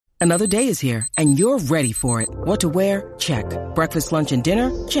Another day is here, and you're ready for it. What to wear? Check. Breakfast, lunch, and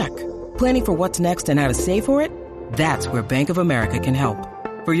dinner? Check. Planning for what's next and how to save for it? That's where Bank of America can help.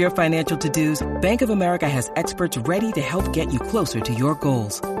 For your financial to-dos, Bank of America has experts ready to help get you closer to your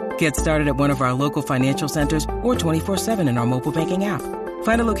goals. Get started at one of our local financial centers or 24/7 in our mobile banking app.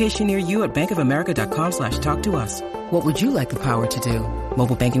 Find a location near you at bankofamerica.com/talktous. What would you like the power to do?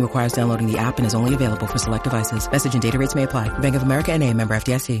 Mobile banking requires downloading the app and is only available for select devices. Message and data rates may apply. Bank of America N.A., member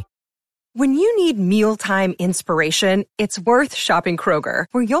FDIC. When you need mealtime inspiration, it's worth shopping Kroger,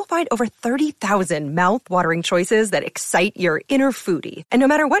 where you'll find over 30,000 mouth-watering choices that excite your inner foodie. And no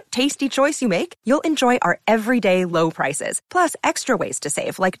matter what tasty choice you make, you'll enjoy our everyday low prices, plus extra ways to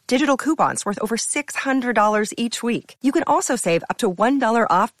save, like digital coupons worth over $600 each week. You can also save up to $1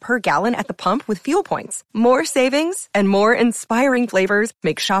 off per gallon at the pump with fuel points. More savings and more inspiring flavors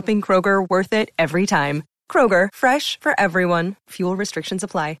make shopping Kroger worth it every time. Kroger, fresh for everyone. Fuel restrictions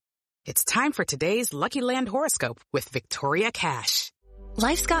apply. It's time for today's Lucky Land horoscope with Victoria Cash.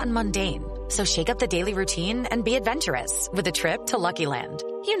 Life's gotten mundane, so shake up the daily routine and be adventurous with a trip to Lucky Land.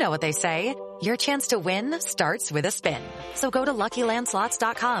 You know what they say, your chance to win starts with a spin. So go to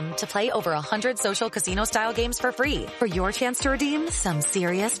LuckyLandSlots.com to play over 100 social casino-style games for free for your chance to redeem some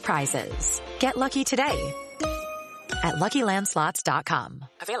serious prizes. Get lucky today at LuckyLandSlots.com.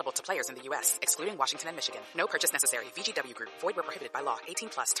 Available to players in the U.S., excluding Washington and Michigan. No purchase necessary. VGW Group. Void where prohibited by law. 18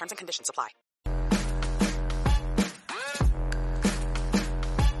 plus. Terms and conditions apply.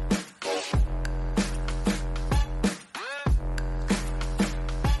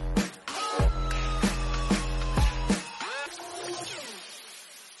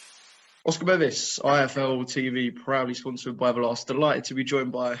 Oscar Bevis, IFL TV, proudly sponsored by Blast. Delighted to be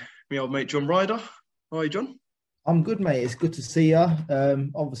joined by my old mate, John Ryder. How are you, John? I'm good, mate. It's good to see you.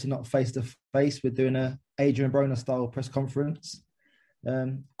 Obviously not face-to-face. We're doing a Adrian Broner-style press conference.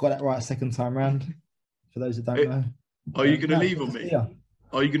 Got that right second time round, for those who don't know. Are you going to leave on me?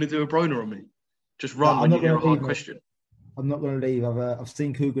 Are you going to do a Broner on me? Just run when you hear a hard question. I'm not going to leave. I've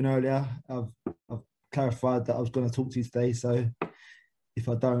seen Coogan earlier. I've clarified that I was going to talk to you today. So if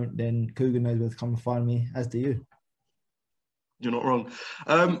I don't, then Coogan knows where to come and find me, as do you. You're not wrong.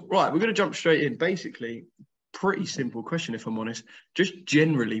 Right, we're going to jump straight in. Basically, pretty simple question, if I'm honest. Just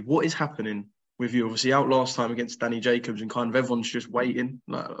generally, what is happening with you? Obviously, out last time against Danny Jacobs, and kind of everyone's just waiting.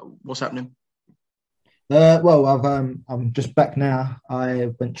 Like, what's happening? Well, I'm just back now.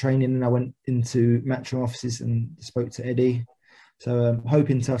 I went training and I went into Matchroom offices and spoke to Eddie. So I'm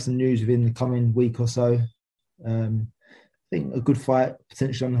hoping to have some news within the coming week or so. I think a good fight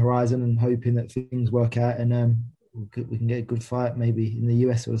potentially on the horizon, and hoping that things work out and we can get a good fight maybe in the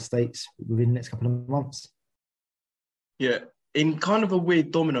US or the States within the next couple of months. Yeah, in kind of a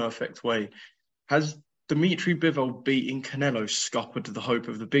weird domino effect way, has Dimitri Bivol beating Canelo scuppered the hope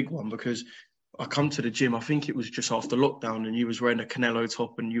of the big one? Because I come to the gym, I think it was just after lockdown, and you was wearing a Canelo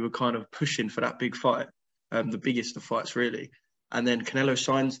top and you were kind of pushing for that big fight, the biggest of fights really. And then Canelo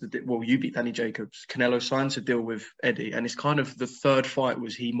signs you beat Danny Jacobs. Canelo signs a deal with Eddie, and it's kind of the third fight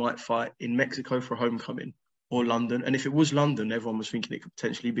was he might fight in Mexico for homecoming or London. And if it was London, everyone was thinking it could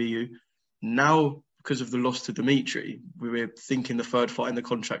potentially be you. Now, because of the loss to Dimitri, we were thinking the third fight in the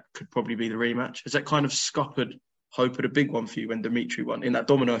contract could probably be the rematch. Has that kind of scuppered hope at a big one for you when Dimitri won, in that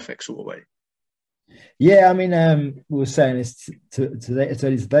domino effect sort of way? Yeah, I mean, we were saying this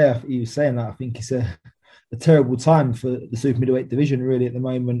today. He was saying that I think it's a terrible time for the super middleweight division really at the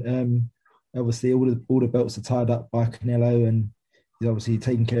moment. Obviously, all the belts are tied up by Canelo, and he's obviously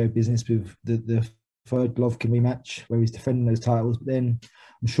taking care of business with the third Golovkin rematch where he's defending those titles. But then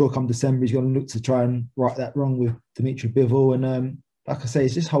I'm sure come December he's going to look to try and right that wrong with Dimitri Bivol. And like I say,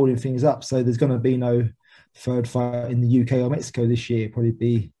 it's just holding things up. So there's going to be no third fight in the UK or Mexico this year. It'll probably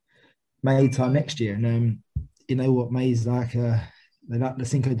be May time next year. And you know what, May's like they like the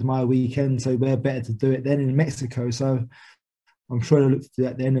Cinco de Mayo weekend, so we're better to do it then in Mexico. So I'm sure they'll look to do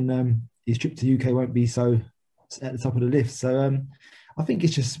that then, and his trip to UK won't be so at the top of the list. So I think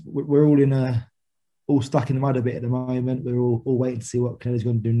it's just we're all stuck in the mud a bit at the moment. We're all waiting to see what Canelo's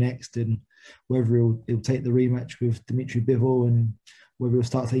going to do next, and whether he'll take the rematch with Dimitri Bivol, and whether he'll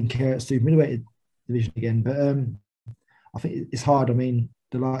start taking care of super middleweight division again. But I think it's hard. I mean,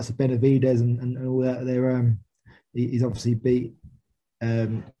 the likes of Benavidez and all that, he's obviously beat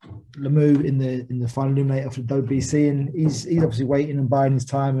Lemieux in the final eliminator for the WBC, and he's obviously waiting and biding his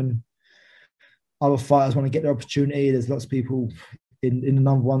time, and other fighters want to get their opportunity. There's lots of people in the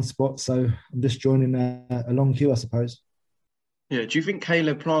number one spot, so I'm just joining a long queue, I suppose. Yeah, do you think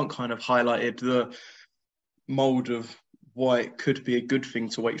Caleb Plant kind of highlighted the mould of why it could be a good thing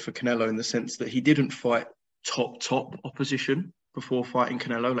to wait for Canelo, in the sense that he didn't fight top opposition? before fighting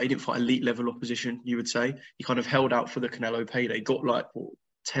Canelo. Like, he didn't fight elite level opposition, you would say. He kind of held out for the Canelo payday, got like, what,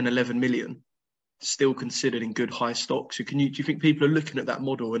 10, 11 million, still considered in good high stock. So do you think people are looking at that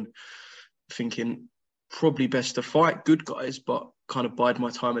model and thinking probably best to fight good guys, but kind of bide my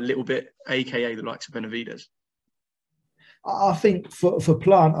time a little bit, aka the likes of Benavidez? I think for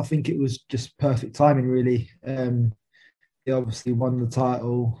Plant, I think it was just perfect timing, really. He obviously won the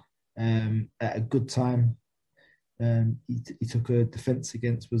title at a good time. He took a defence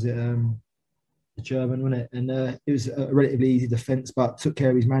against, was it the German, wasn't it? And it was a relatively easy defence, but took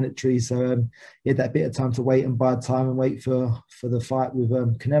care of his mandatory. So he had that bit of time to wait and bide time and wait for the fight with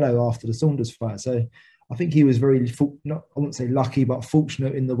Canelo after the Saunders fight. So I think he was very, I wouldn't say lucky, but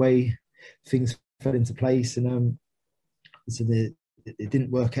fortunate in the way things fell into place. And so it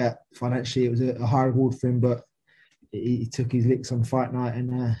didn't work out financially. It was a high reward for him, but he took his licks on fight night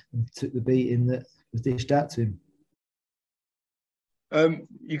and took the beating that was dished out to him.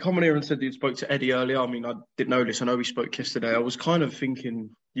 You come on here and said that you spoke to Eddie earlier. I mean, I didn't know this. I know we spoke yesterday. I was kind of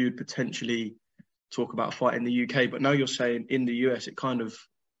thinking you'd potentially talk about a fight in the UK, but now you're saying in the US, it kind of,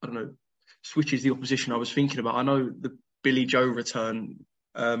 I don't know, switches the opposition I was thinking about. I know the Billy Joe return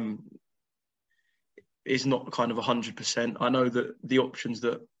is not kind of 100%. I know that the options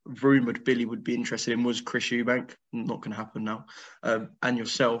that rumoured Billy would be interested in was Chris Eubank, not going to happen now, and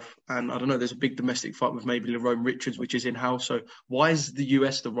yourself. And I don't know, there's a big domestic fight with maybe Lerone Richards, which is in-house. So why is the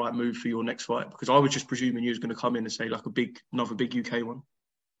US the right move for your next fight? Because I was just presuming you was going to come in and say like another big UK one.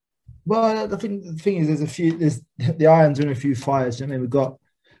 Well, I think the thing is, there's the irons in a few fires. I mean, we've got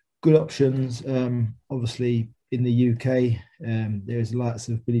good options. Obviously, in the UK, there's lots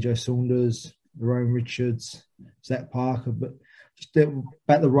of Billy Joe Saunders, Lerone Richards, Zach Parker, but just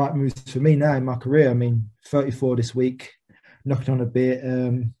about the right moves for me now in my career. I mean, 34 this week, knocking on a bit.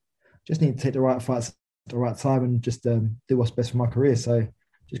 Just need to take the right fights at the right time and just do what's best for my career. So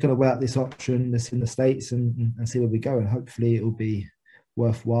just going to weigh out this option that's in the States and see where we go. And hopefully it will be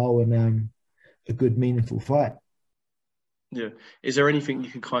worthwhile and a good, meaningful fight. Yeah. Is there anything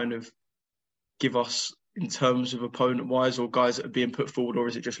you can kind of give us in terms of opponent-wise or guys that are being put forward, or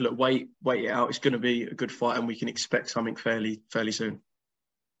is it just, look, wait it out, it's going to be a good fight and we can expect something fairly soon?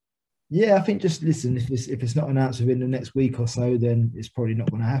 Yeah, I think just listen, if it's not announced within the next week or so, then it's probably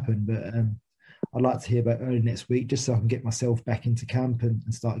not going to happen. But I'd like to hear about early next week just so I can get myself back into camp and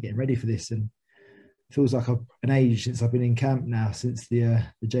start getting ready for this. And it feels like an age since I've been in camp now, since the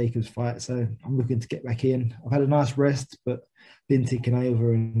Jacobs fight. So I'm looking to get back in. I've had a nice rest, but been ticking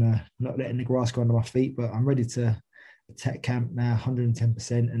over and not letting the grass go under my feet. But I'm ready to attack camp now, 110%,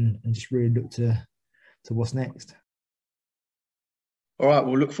 and just really look to what's next. All right,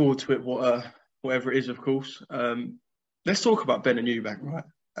 we'll look forward to it, whatever it is, of course. Let's talk about Benn and Eubank,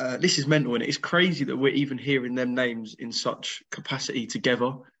 right? This is mental, and it's crazy that we're even hearing them names in such capacity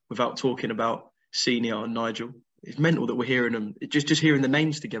together without talking about Senior and Nigel. It's mental that we're hearing them, just hearing the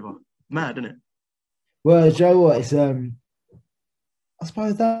names together. Mad, isn't it? Well, Joe, what it's I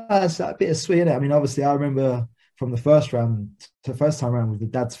suppose that's a bit of sweet, isn't it? I mean, obviously, I remember from the first time around with the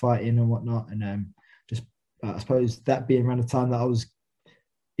dads fighting and whatnot, and I suppose that being around the time that I was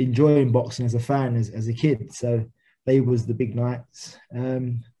enjoying boxing as a fan, as a kid. So they was the big nights.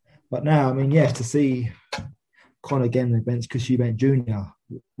 But now, I mean, yeah, to see Conor again against Chris Eubank Jr.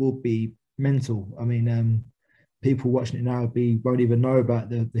 will be mental. I mean, people watching it now won't even know about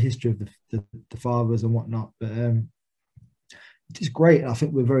the history of the fathers and whatnot. But it's great. I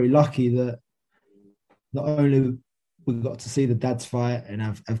think we're very lucky that not only we got to see the dads fight and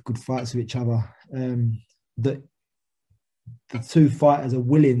have good fights with each other, that the two fighters are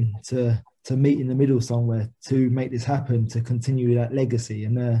willing to meet in the middle somewhere to make this happen, to continue that legacy.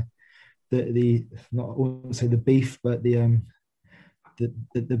 And the not I wouldn't say the beef, but the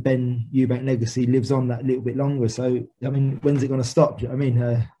Benn Eubank legacy lives on that little bit longer. So I mean, when's it going to stop? Do you know what I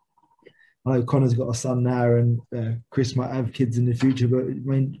mean? I know Conor's got a son now, and Chris might have kids in the future. But I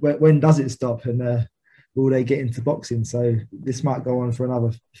mean, when does it stop? And will they get into boxing? So this might go on for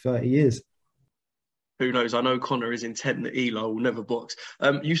another 30 years. Who knows? I know Conor is intent that Eli will never box.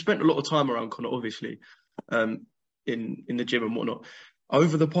 You spent a lot of time around Conor, obviously, in the gym and whatnot.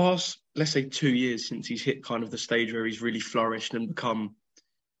 Over the past, let's say, 2 years since he's hit kind of the stage where he's really flourished and become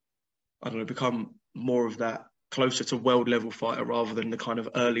more of that closer to world level fighter rather than the kind of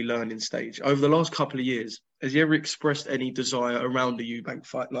early learning stage. Over the last couple of years, has he ever expressed any desire around the Eubank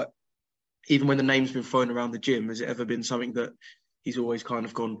fight? Like, even when the name's been thrown around the gym, has it ever been something that he's always kind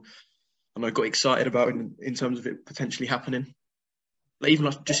of got excited about in terms of it potentially happening? Like, even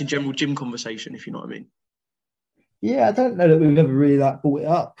like just in general gym conversation, if you know what I mean. Yeah, I don't know that we've ever really brought it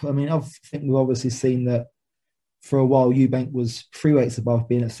up. I mean, I think we've obviously seen that for a while, Eubank was 3 weights above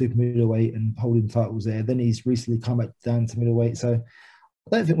being at super middleweight and holding titles there. Then he's recently come back down to middleweight. So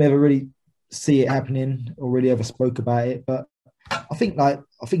I don't think we ever really see it happening or really ever spoke about it. But I think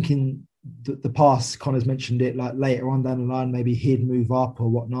in the past, Conor's mentioned it, like later on down the line, maybe he'd move up or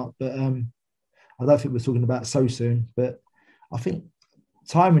whatnot. But I don't think we're talking about so soon. But I think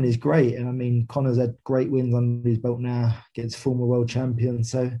timing is great. And I mean, Conor's had great wins under his belt now against former world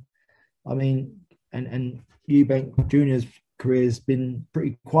champions. So, I mean, and Eubank Jr.'s career has been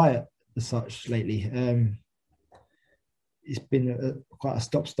pretty quiet as such lately. It's been quite a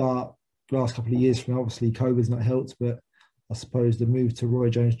stop-start the last couple of years from obviously COVID's not helped, but I suppose the move to Roy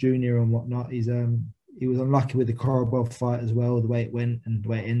Jones Jr. and whatnot, he was unlucky with the Korobov fight as well, the way it went and the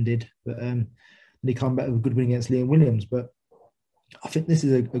way it ended. But then he come back with a good win against Liam Williams. But I think this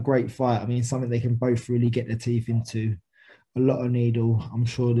is a great fight. I mean, something they can both really get their teeth into. A lot of needle. I'm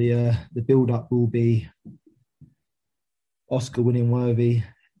sure the build-up will be Oscar winning worthy.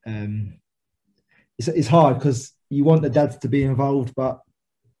 It's hard because you want the dads to be involved, but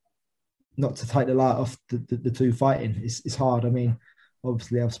not to take the light off the two fighting. It's hard. I mean,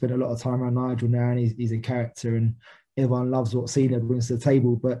 obviously I've spent a lot of time around Nigel now, and he's a character, and everyone loves what Cena brings to the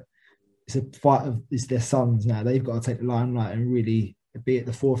table. But it's a fight of it's their sons now. They've got to take the limelight and really be at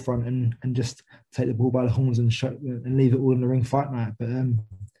the forefront and just take the ball by the horns and leave it all in the ring fight night. But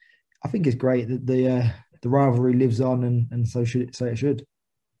I think it's great that the rivalry lives on, and so it should.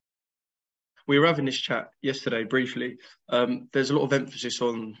 We were having this chat yesterday briefly. There's a lot of emphasis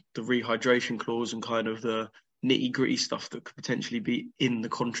on the rehydration clause and kind of the nitty-gritty stuff that could potentially be in the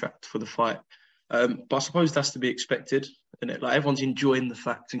contract for the fight. But I suppose that's to be expected. And like everyone's enjoying the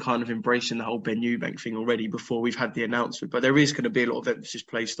fact and kind of embracing the whole Benn Eubank thing already before we've had the announcement. But there is going to be a lot of emphasis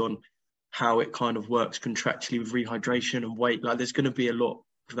placed on how it kind of works contractually with rehydration and weight. Like there's going to be a lot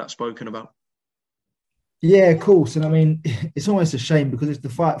of that spoken about. Yeah, of course. And I mean, it's almost a shame because if the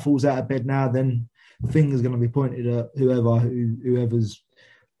fight falls out of bed now, then the finger's going to be pointed at whoever's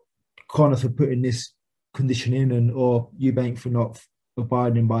Conor for putting this condition in or Eubank for not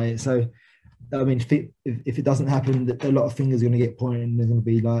abiding by it. So, I mean, if it doesn't happen, a lot of fingers are going to get pointed and there's going to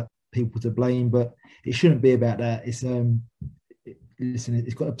be like people to blame, but it shouldn't be about that. It's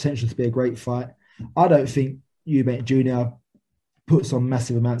it's got the potential to be a great fight. I don't think Eubank Jr. puts on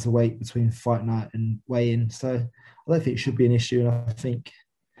massive amounts of weight between fight night and weigh-in, so I don't think it should be an issue. And I think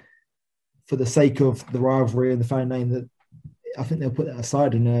for the sake of the rivalry and the fan name, that I think they'll put that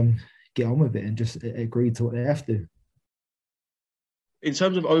aside and get on with it and just agree to what they have to. In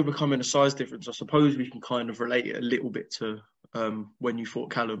terms of overcoming a size difference, I suppose we can kind of relate it a little bit to when you fought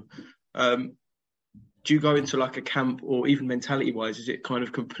Callum. Do you go into like a camp, or even mentality-wise, is it kind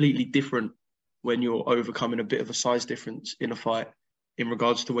of completely different when you're overcoming a bit of a size difference in a fight in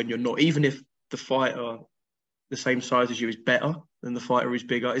regards to when you're not? Even if the fighter the same size as you is better than the fighter who's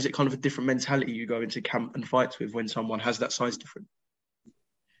bigger, is it kind of a different mentality you go into camp and fights with when someone has that size difference?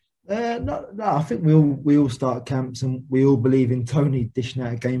 No, I think we all start camps and we all believe in Tony dishing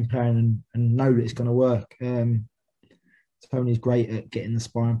out a game plan and know that it's going to work. Tony's great at getting the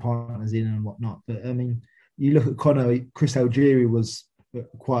sparring partners in and whatnot. But, I mean, you look at Conor, Chris Algieri was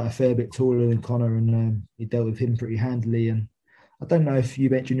quite a fair bit taller than Conor, and he dealt with him pretty handily. And I don't know if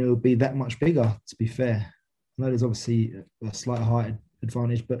Eubank Jr. will be that much bigger, to be fair. I know there's obviously a slight height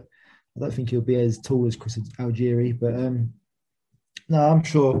advantage, but I don't think he'll be as tall as Chris Algieri. But no, I'm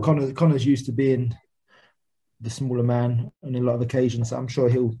sure Conor's used to being the smaller man on a lot of occasions. So I'm sure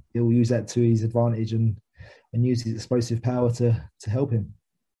he'll use that to his advantage and use his explosive power to help him.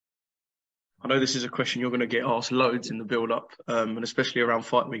 I know this is a question you're going to get asked loads in the build-up, and especially around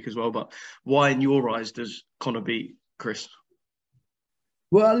fight week as well, but why, in your eyes, does Conor beat Chris?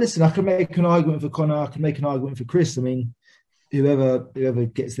 Well, listen, I can make an argument for Conor. I can make an argument for Chris. I mean, whoever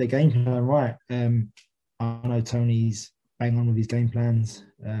gets their game plan right. I know Tony's bang on with his game plans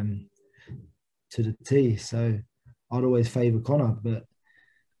to the T, so I'd always favour Conor, but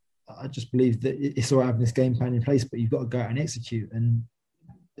I just believe that it's all right having this game plan in place, but you've got to go out and execute. And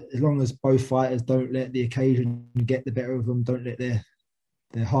as long as both fighters don't let the occasion get the better of them, don't let their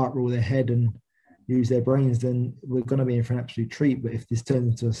heart rule their head and use their brains, then we're going to be in for an absolute treat. But if this turns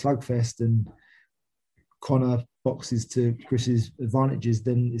into a slugfest and Conor boxes to Chris's advantages,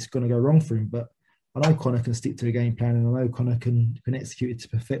 then it's going to go wrong for him. But I know Conor can stick to a game plan, and I know Conor can execute it to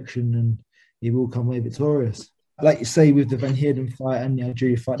perfection, and he will come away victorious. Like you say, with the Van Heerden fight and the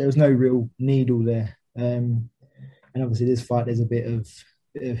Algieri fight, there was no real needle there. And obviously this fight, there's a bit of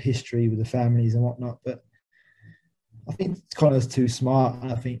history with the families and whatnot. But I think Conor's too smart,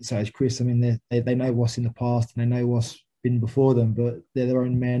 and I think so is Chris. I mean, they know what's in the past and they know what's been before them, but they're their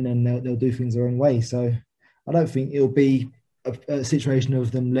own men and they'll do things their own way. So I don't think it'll be a situation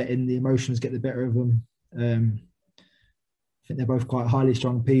of them letting the emotions get the better of them. I think they're both quite highly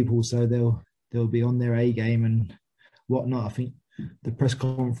strung people, so they'll be on their A game and whatnot. I think the press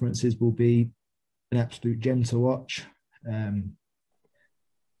conferences will be an absolute gem to watch. And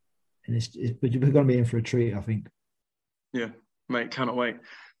we're going to be in for a treat, I think. Yeah, mate, cannot wait.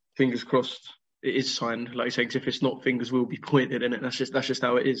 Fingers crossed it is signed. Like you say, 'cause if it's not, fingers will be pointed in it. That's just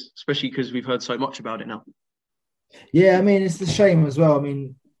how it is, especially because we've heard so much about it now. Yeah, I mean, it's a shame as well. I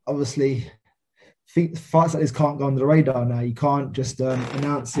mean, obviously, fights like this can't go under the radar now. You can't just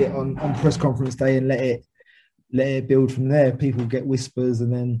announce it on press conference day and let it build from there. People get whispers,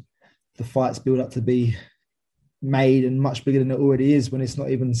 and then the fights build up to be made and much bigger than it already is when it's not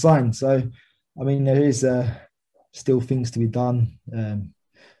even signed. So, I mean, there is still things to be done,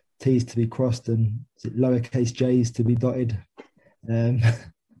 T's to be crossed, and lowercase J's to be dotted.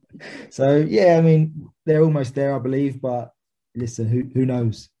 So, yeah, I mean, they're almost there, I believe, but listen, who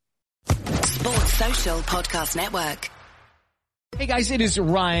knows? Sports Social Podcast Network. Hey guys, it is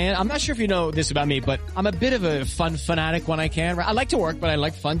Ryan. I'm not sure if you know this about me, but I'm a bit of a fun fanatic when I can. I like to work, but I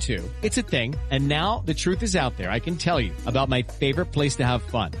like fun too. It's a thing. And now the truth is out there. I can tell you about my favorite place to have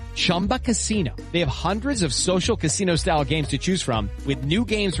fun. Chumba Casino. They have hundreds of social casino style games to choose from with new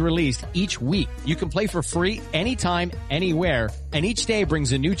games released each week. You can play for free anytime, anywhere. And each day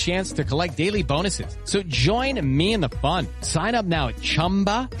brings a new chance to collect daily bonuses. So join me in the fun. Sign up now at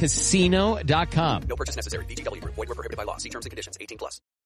ChumbaCasino.com. No purchase necessary. VGW Group. Void where prohibited by law. See terms and conditions. 18+.